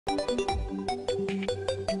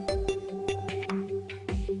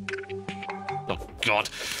Oh, God.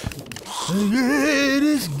 The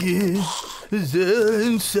greatest gift is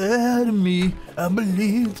inside of me. I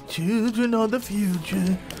believe the children are the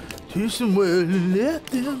future. Teach them well and let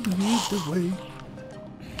them lead the way.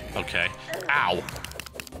 Okay. Ow.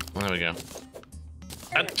 There we go.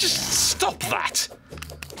 Just stop that.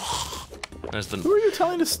 There's the... Who are you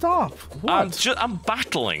telling to stop? What? I'm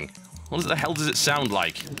battling. What the hell does it sound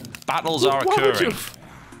like? Battles are occurring.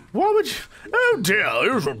 Why would you? Oh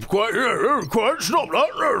dear, quite stop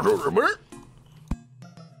that.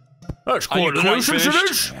 That's quite a nuisance it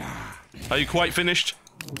is. Are you quite finished?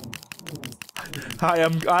 I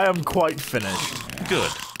am quite finished.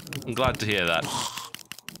 Good. I'm glad to hear that.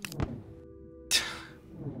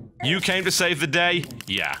 You came to save the day?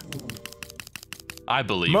 Yeah. I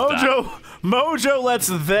believe that. Mojo lets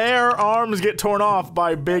their arms get torn off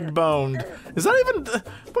by Big Boned. Is that even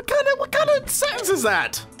what kind of sentence is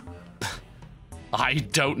that? I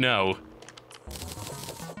don't know.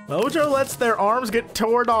 Mojo lets their arms get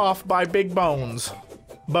torn off by Big Bones.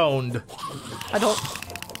 Boned. I don't.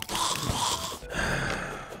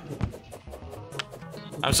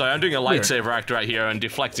 I'm sorry, I'm doing a lightsaber act right here and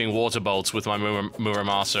deflecting water bolts with my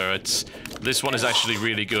Muramasa. This one is actually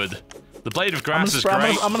really good. The blade of grass is great.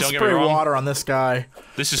 I'm gonna spray water on this guy.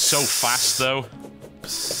 This is so fast, though.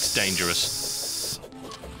 It's dangerous.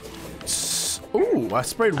 Ooh, I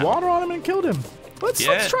sprayed water on him and killed him. Let's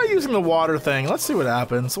try using the water thing. Let's see what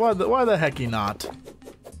happens. Why the hecky not?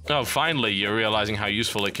 Oh, finally, you're realizing how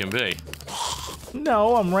useful it can be.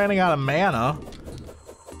 No, I'm running out of mana.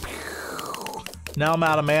 Now I'm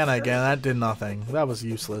out of mana again. That did nothing. That was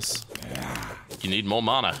useless. You need more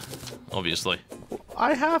mana, obviously.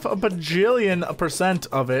 I have a bajillion%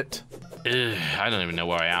 of it. I don't even know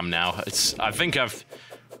where I am now. I think I've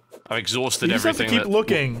exhausted everything. You just have to keep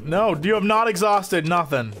looking. No, you have not exhausted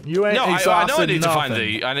nothing. You ain't exhausted I know I need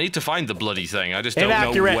nothing. I need to find the bloody thing. I just don't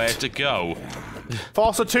know where to go.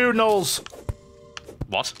 Falsitudinals.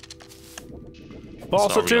 What?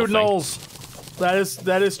 Falsitudinals.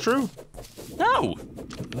 That is true. No.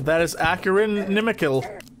 That is acronymical.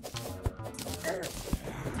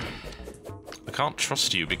 I can't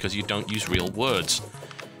trust you because you don't use real words.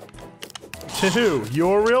 To who?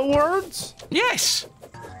 Your real words? Yes.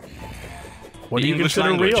 What do you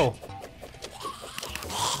consider real?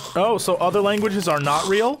 Oh, so other languages are not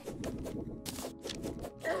real?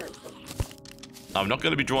 I'm not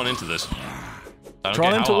going to be drawn into this.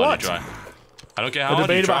 Drawn into what? I don't care how hard you try. A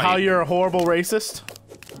debate about how you're a horrible racist?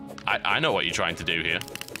 I know what you're trying to do here.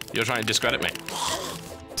 You're trying to discredit me.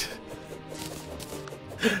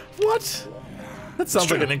 What? That sounds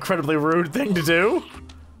like an incredibly rude thing to do.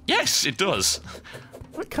 Yes, it does.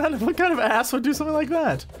 What kind of ass would do something like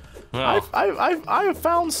that? Well, I have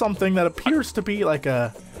found something that appears to be like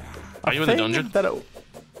a are you in the dungeon?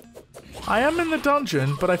 I am in the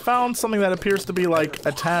dungeon, but I found something that appears to be like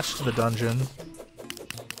attached to the dungeon.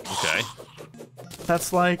 Okay.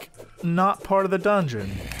 That's like not part of the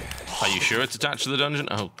dungeon. Are you sure it's attached to the dungeon?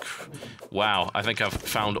 Oh, wow. I think I've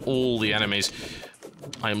found all the enemies.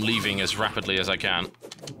 I am leaving as rapidly as I can.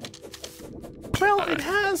 Well, it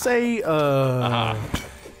has a, God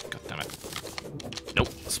damn it. Nope.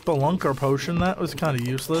 Spelunker potion. That was kind of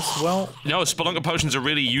useless. Well... No, Spelunker potions are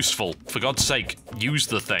really useful. For God's sake, use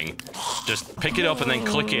the thing. Just pick it up and then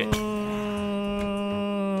click it.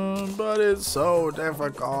 But it's so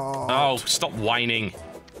difficult. Oh, stop whining.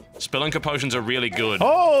 Spelunker potions are really good.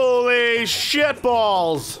 Holy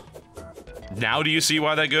shitballs! Now do you see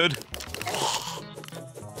why they're good?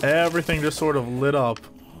 Everything just sort of lit up.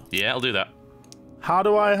 Yeah, I'll do that. How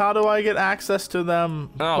do I get access to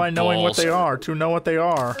them by knowing what they are? To know what they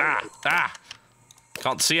are.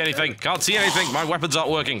 Can't see anything. Can't see anything. My weapons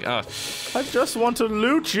aren't working. I just want to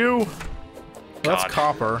loot you. That's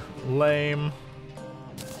copper. Lame.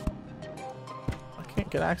 I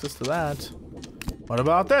can't get access to that. What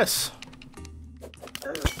about this?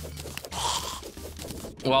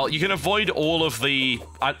 Well, you can avoid all of the...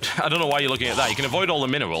 I don't know why you're looking at that. You can avoid all the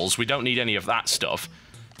minerals. We don't need any of that stuff.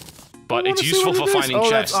 But it's useful for finding chests.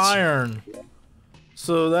 Oh, that's iron.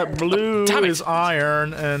 So that blue is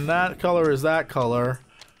iron, and that color is that color.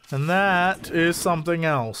 And that is something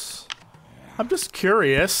else. I'm just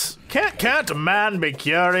curious. Can't a man be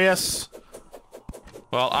curious?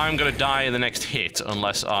 Well, I'm gonna die in the next hit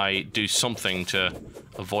unless I do something to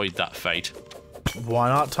avoid that fate. Why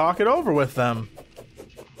not talk it over with them?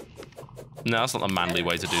 No, that's not the manly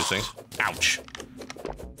way to do things. Ouch.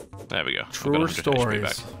 There we go. Truer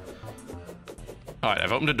stories. Alright,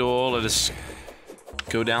 I've opened a door. Let us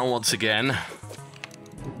go down once again.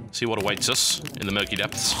 See See what awaits us in the murky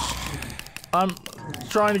depths. I'm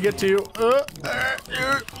trying to get to you.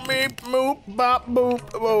 Meep, moop, bop, boop,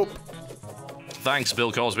 boop. Thanks,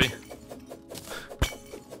 Bill Cosby.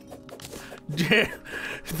 Yeah.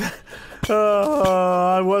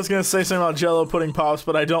 I was gonna say something about Jello pudding pops,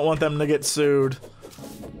 but I don't want them to get sued.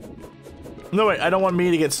 No, wait, I don't want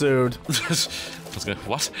me to get sued.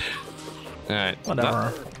 What? Alright.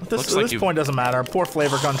 Whatever. This point doesn't matter. Poor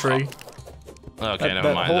Flavor Country. Okay, never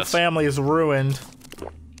that mind. Whole family is ruined.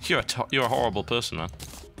 You're a horrible person, man.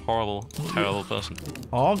 Horrible, terrible person.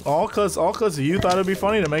 All cause you thought it'd be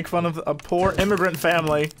funny to make fun of a poor immigrant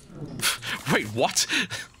family. Wait, what?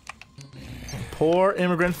 Poor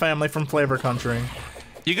immigrant family from Flavor Country.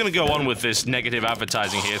 You're gonna go on with this negative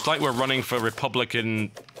advertising here. It's like we're running for Republican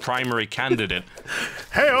primary candidate.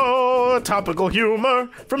 Hey-oh, topical humor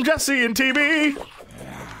from Jesse and TB.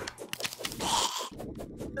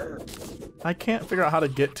 I can't figure out how to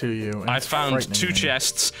get to you. I found 2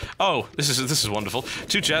 chests. Oh, this is wonderful.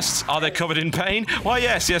 2 chests. Are they covered in pain? Why,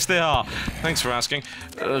 yes, they are. Thanks for asking.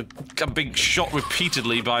 Got being shot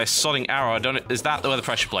repeatedly by a sodding arrow. Is that where the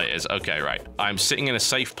pressure plate is? Okay, right. I'm sitting in a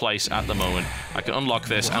safe place at the moment. I can unlock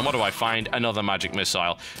this, and what do I find? Another magic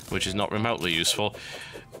missile, which is not remotely useful,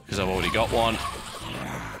 because I've already got one.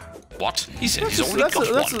 What? He said he's already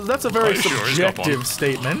got one. That's a very subjective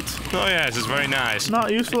statement. Oh yes, it's very nice. Not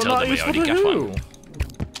useful to who?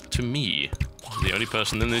 To me, the only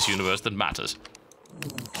person in this universe that matters.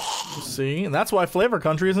 See, and that's why Flavor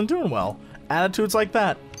Country isn't doing well. Attitudes like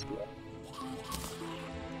that.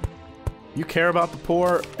 You care about the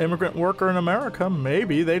poor immigrant worker in America,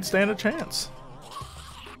 maybe they'd stand a chance.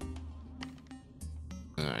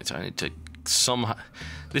 Alright, I need to somehow...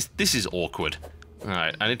 This is awkward.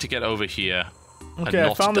 Alright, I need to get over here. Okay,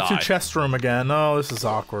 I found the 2 chest room again. Oh, this is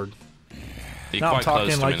awkward. Now I'm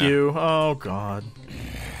talking like you. Oh, God.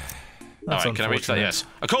 Alright, can I reach that? Yes.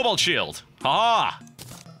 A cobalt shield! Ha-ha!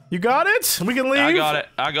 You got it? We can leave? I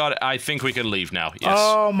got it. I think we can leave now. Yes.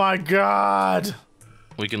 Oh, my God.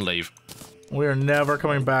 We can leave. We are never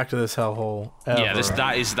coming back to this hellhole. Ever. Yeah,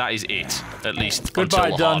 that is it. At least Goodbye,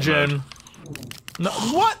 until the dungeon. No,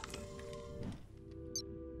 what?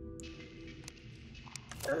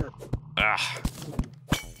 Ah.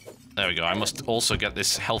 There we go. I must also get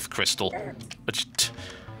this health crystal.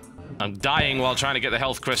 I'm dying while trying to get the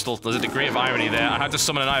health crystal. There's a degree of irony there. I had to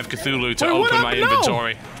summon an Eye of Cthulhu to open my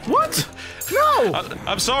inventory. What? No!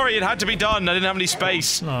 I'm sorry, it had to be done. I didn't have any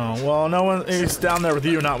space. Oh, well, no one is down there with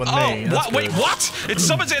you, not with me. What? Wait, what? It's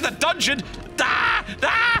someone's in the dungeon!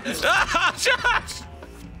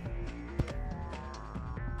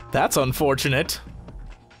 That's unfortunate.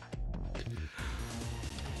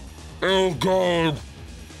 Oh, God.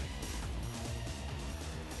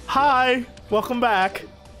 Hi, welcome back.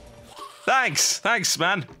 Thanks,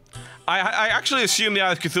 man. I actually assumed the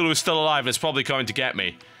Eye of Cthulhu was still alive and it's probably coming to get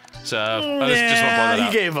me. So, yeah,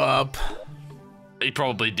 he gave up. He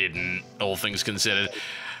probably didn't, all things considered.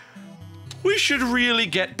 We should really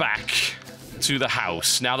get back to the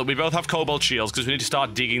house now that we both have cobalt shields because we need to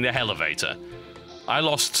start digging the elevator. I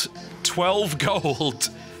lost 12 gold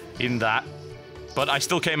in that, but I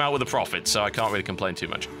still came out with a profit, so I can't really complain too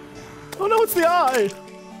much. Oh no, it's the eye!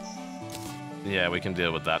 Yeah, we can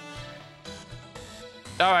deal with that.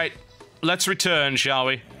 Alright, let's return, shall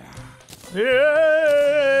we?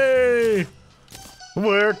 Yay!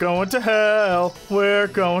 We're going to hell. We're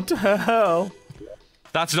going to hell.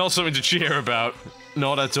 That's not something to cheer about.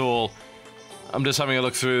 Not at all. I'm just having a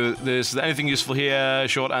look through this. Is there anything useful here?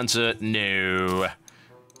 Short answer, no.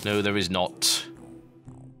 No, there is not.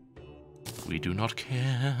 We do not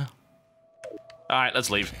care. Alright,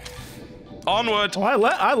 let's leave. Onward! Oh,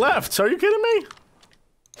 I left. Are you kidding me?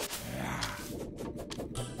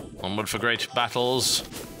 Onward for great battles,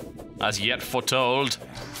 as yet foretold.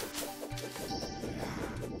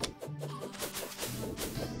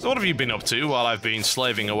 So what have you been up to while I've been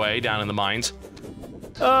slaving away down in the mines?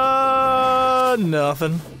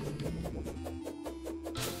 Nothing.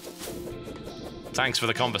 Thanks for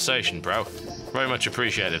the conversation, bro. Very much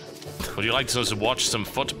appreciated. Would you like to watch some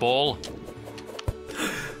football?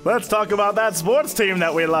 Let's talk about that sports team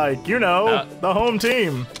that we like. You know, the home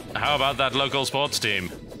team. How about that local sports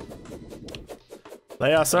team?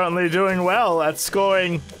 They are certainly doing well at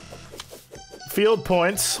scoring field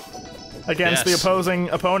points against the opposing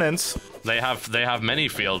opponents. They have many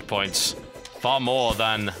field points. Far more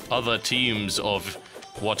than other teams of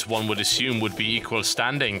what one would assume would be equal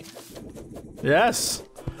standing. Yes.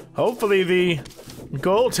 Hopefully the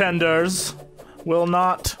goaltenders will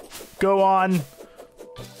not go on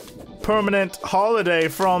permanent holiday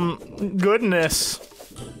from goodness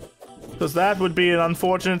Because that would be an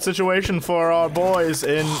unfortunate situation for our boys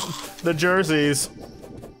in the jerseys.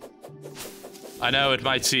 I know it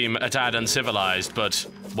might seem a tad uncivilized, but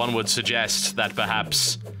one would suggest that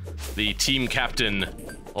perhaps the team captain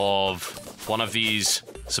of one of these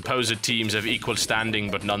supposed teams of equal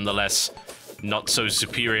standing, but nonetheless not so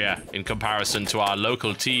superior in comparison to our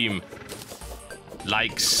local team,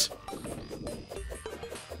 likes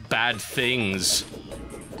bad things.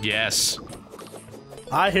 Yes.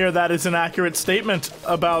 I hear that is an accurate statement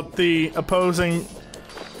about the opposing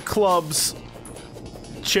club's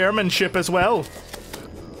chairmanship as well.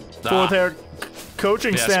 For their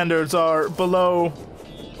coaching standards are below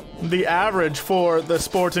the average for the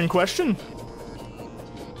sport in question.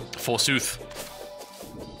 Forsooth.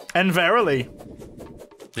 And verily.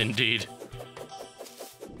 Indeed.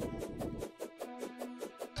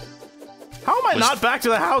 How am I not back to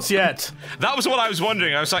the house yet? That was what I was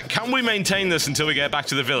wondering. I was like, can we maintain this until we get back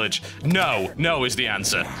to the village? No. No is the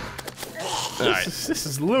answer. Alright. This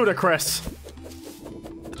is ludicrous.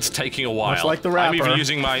 It's taking a while. Much like the rapper. I'm even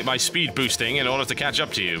using my speed boosting in order to catch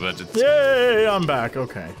up to you, but it's... Yay, I'm back,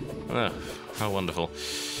 okay. Oh, how wonderful.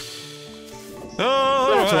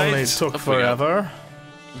 That only took forever.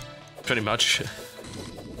 Pretty much.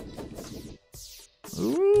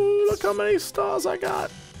 Ooh, look how many stars I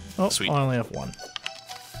got. Oh, Sweet. I only have one.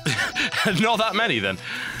 Not that many, then.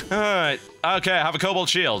 Alright. Okay, I have a cobalt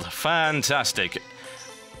shield. Fantastic.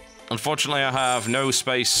 Unfortunately, I have no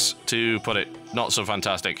space to put it. Not so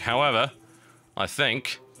fantastic. However, I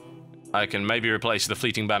think I can maybe replace the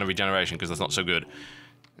fleeting ban of regeneration, because that's not so good.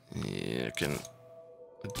 Yeah, it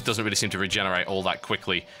doesn't really seem to regenerate all that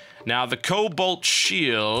quickly. Now, the cobalt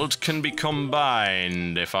shield can be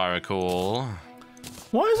combined, if I recall.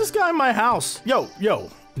 Why is this guy in my house? Yo,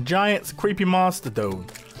 giant creepy monster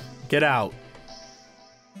dude. Get out.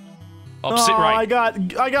 Opposite right.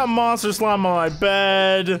 I got monster slime on my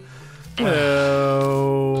bed.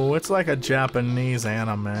 Oh, it's like a Japanese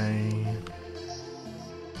anime.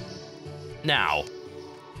 Now,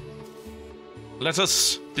 let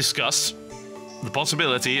us discuss the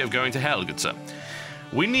possibility of going to hell, good sir.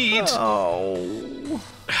 We need... Oh.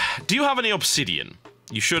 Do you have any obsidian?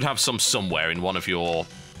 You should have some somewhere in one of your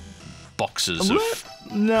boxes of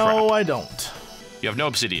No, crap. I don't. You have no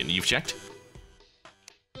obsidian. You've checked?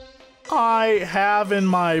 I have in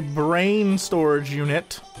my brain storage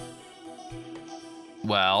unit.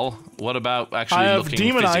 Well, what about actually looking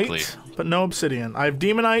physically? I have demonite, but no obsidian. I have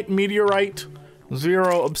demonite, meteorite,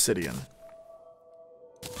 0 obsidian.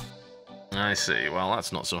 I see. Well,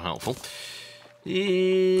 that's not so helpful.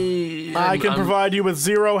 I can provide you with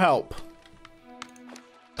 0 help.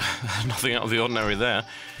 Nothing out of the ordinary there.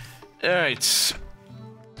 Alright.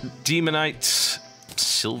 Demonite,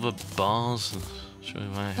 silver bars. Show me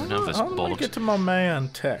where I have this How do I get to my man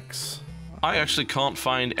Tex? I actually can't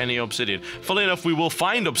find any obsidian. Funnily enough, we will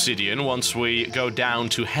find obsidian once we go down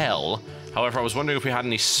to hell. However, I was wondering if we had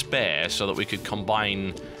any spare so that we could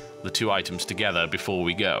combine the 2 items together before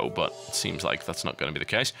we go, but it seems like that's not going to be the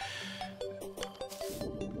case.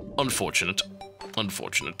 Unfortunate.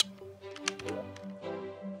 Unfortunate.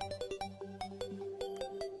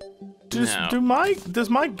 Does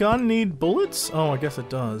my gun need bullets? Oh, I guess it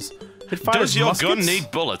does. It fires Does your muskets? gun need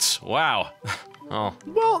bullets? Wow. Oh,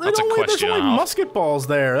 well, that's a question. There's only musket balls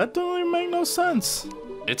there. That doesn't even make no sense.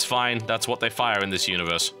 It's fine. That's what they fire in this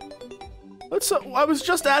universe. I was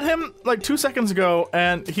just at him like 2 seconds ago,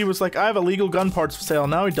 and he was like, "I have illegal gun parts for sale."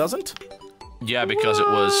 Now he doesn't. Yeah, because it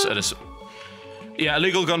was at a... Yeah,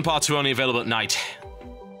 illegal gun parts are only available at night.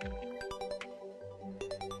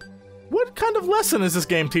 What kind of lesson is this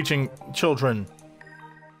game teaching children?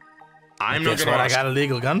 I'm not Guess gonna what? ask. I got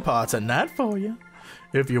illegal gun parts at night for you,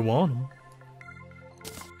 if you want them.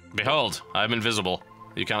 Behold, I'm invisible.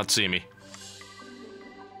 You cannot see me.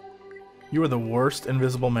 You are the worst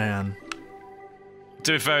invisible man.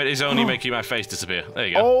 To be fair, it is only making my face disappear. There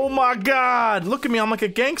you go. Oh my god! Look at me, I'm like a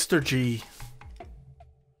gangster G.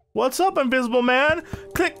 What's up, invisible man?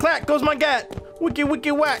 Click clack goes my gat. Wiki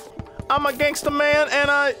wiki whack. I'm a gangster man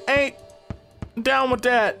and I ain't down with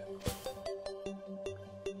that.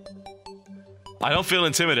 I don't feel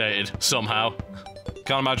intimidated, somehow.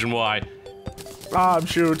 Can't imagine why. I'm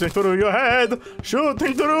shooting through your head,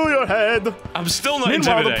 shooting through your head. I'm still not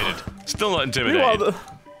Meanwhile, intimidated. Still not intimidated.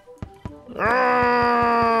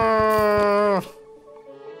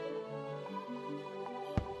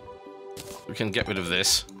 We can get rid of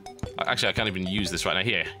this. Actually, I can't even use this right now.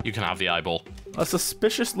 Here, you can have the eyeball. A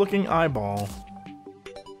suspicious-looking eyeball.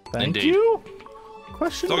 Thank Indeed. you?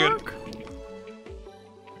 Question It's all mark? good.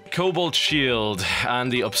 Cobalt shield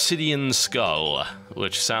and the obsidian skull,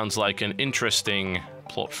 which sounds like an interesting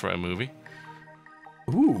plot for a movie.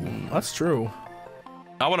 Ooh, that's true.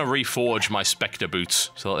 I want to reforge my Spectre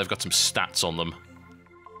boots so that they've got some stats on them.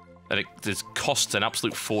 And it costs an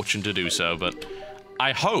absolute fortune to do so, but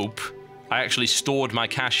I hope I actually stored my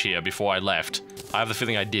cash here before I left. I have the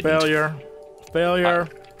feeling I didn't. Failure. Failure.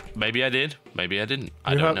 Maybe I did. Maybe I didn't.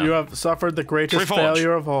 I don't know. You have suffered the greatest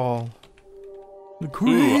failure of all. The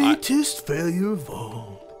greatest failure of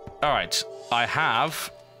all. Alright. I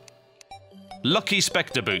have... Lucky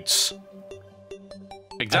Spectre boots.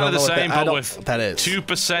 Exactly the same, but with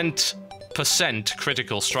 2%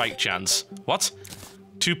 critical strike chance. What?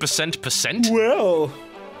 2%? Well...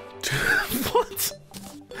 what?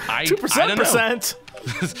 2%?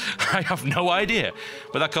 I have no idea.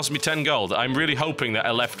 But that cost me 10 gold. I'm really hoping that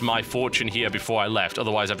I left my fortune here before I left.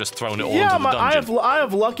 Otherwise, I've just thrown it all into the dungeon. I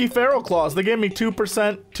have lucky feral claws. They gave me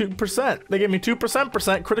 2%. They gave me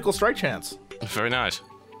 2% critical strike chance. Very nice.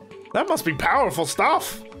 That must be powerful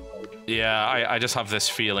stuff. Yeah, I just have this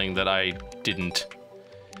feeling that I didn't.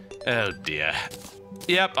 Oh dear.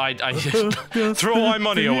 Yep, I throw my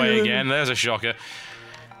money away again. There's a shocker.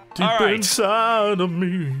 Deep inside of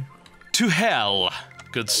me. To hell,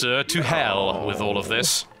 good sir, to hell with all of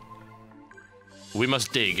this. We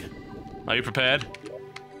must dig. Are you prepared?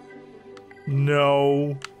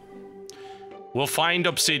 No. We'll find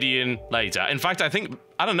obsidian later. In fact, I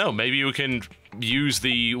don't know, maybe you can use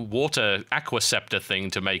the water aqua scepter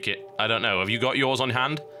thing to make it. I don't know. Have you got yours on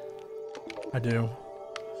hand? I do.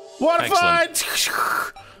 Water fight!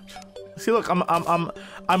 See, look,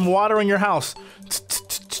 I'm watering your house.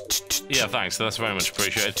 Yeah, thanks. That's very much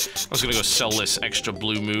appreciated. I was gonna go sell this extra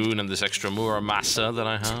blue moon and this extra muramasa that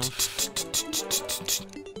I have.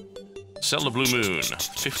 Sell the blue moon.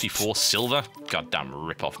 54 silver. Goddamn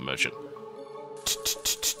rip-off merchant.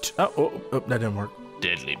 Oh, that didn't work.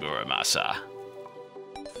 Deadly muramasa.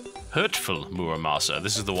 Hurtful muramasa.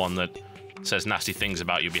 This is the one that says nasty things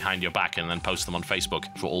about you behind your back and then posts them on Facebook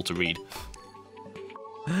for all to read.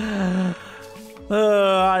 I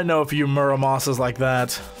know a few muramasas like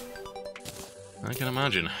that. I can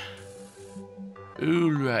imagine.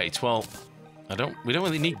 Alright, well, we don't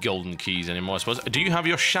really need golden keys anymore, I suppose. Do you have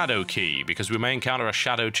your shadow key? Because we may encounter a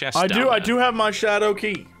shadow chest down there. I do have my shadow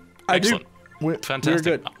key. Excellent. I do. Fantastic.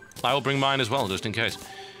 We're good. I will bring mine as well, just in case.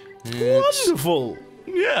 Wonderful.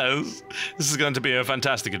 Yes. This is going to be a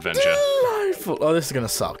fantastic adventure. Delightful. Oh, this is gonna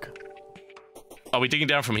suck. Are we digging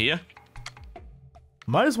down from here?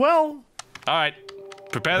 Might as well. Alright.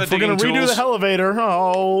 Prepare the digging tools. We're gonna redo the elevator.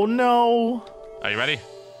 Oh, no. Are you ready?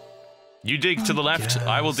 You dig to the left,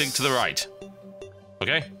 I will dig to the right.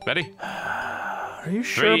 Okay, ready? Are you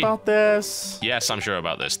sure about this? Yes, I'm sure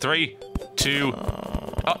about this. 3, 2...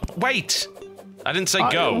 Oh, wait! I didn't say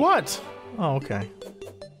go. What? Oh, okay.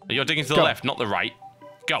 You're digging to the left, not the right.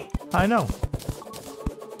 Go. I know.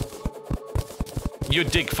 You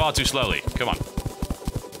dig far too slowly. Come on.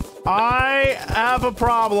 I have a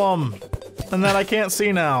problem. And that I can't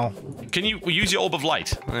see now. Can you use your orb of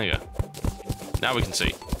light? There you go. Now we can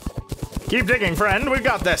see. Keep digging, friend. We've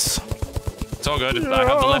got this. It's all good. I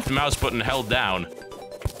have the left mouse button held down.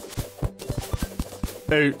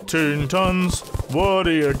 18 tons. What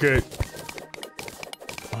do you get?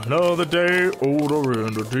 Another day older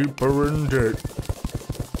and deeper in debt.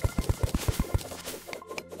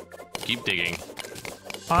 Keep digging.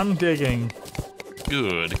 I'm digging.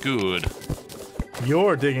 Good, good.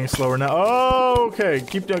 You're digging slower now. Oh, okay.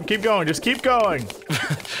 Keep going. Just keep going.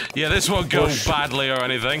 Yeah, this won't go badly or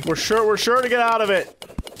anything. We're sure to get out of it.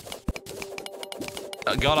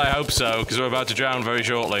 God, I hope so, because we're about to drown very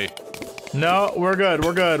shortly. No, we're good.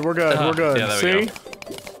 We're good. Yeah, there See? we go.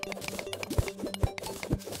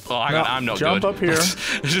 Oh, I'm not jump good. Jump up here.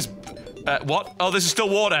 Just... what? Oh, this is still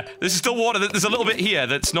water. This is still water. There's a little bit here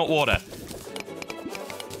that's not water.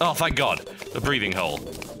 Oh, thank God. The breathing hole.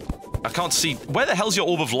 I can't see... Where the hell's your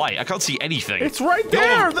orb of light? I can't see anything. It's right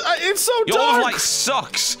there! It's so dark! Your orb of light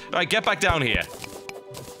sucks! Alright, get back down here.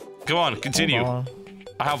 Come on, continue. Hold on.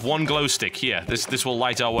 I have one glow stick here. This will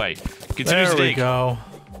light our way. Continue there to dig. We go.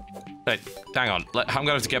 Wait, hang on. I'm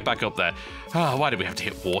gonna have to get back up there. Ah, why did we have to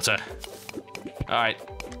hit water? Alright.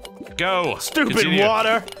 Go! Stupid continue.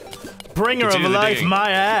 water! Bringer of life, digging. My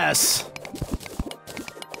ass!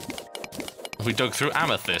 We dug through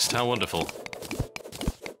amethyst. How wonderful.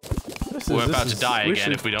 We're about to die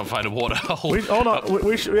again if we don't find a water hole. Hold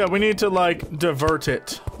on. We need to, like, divert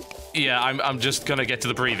it. Yeah, I'm just gonna get to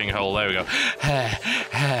the breathing hole. There we go.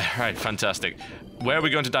 Right, fantastic. Where are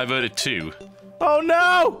we going to divert it to? Oh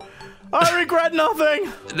no! I regret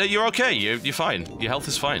nothing! No, you're okay. You're fine. Your health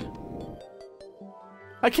is fine.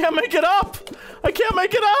 I can't make it up! I can't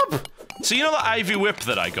make it up! So you know that ivy whip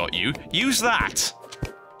that I got you? Use that!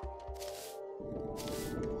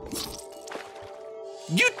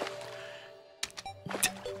 You...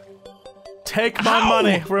 Take my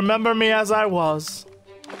money. Remember me as I was.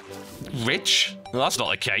 Rich? Well, that's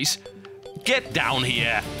not the case. Get down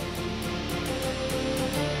here.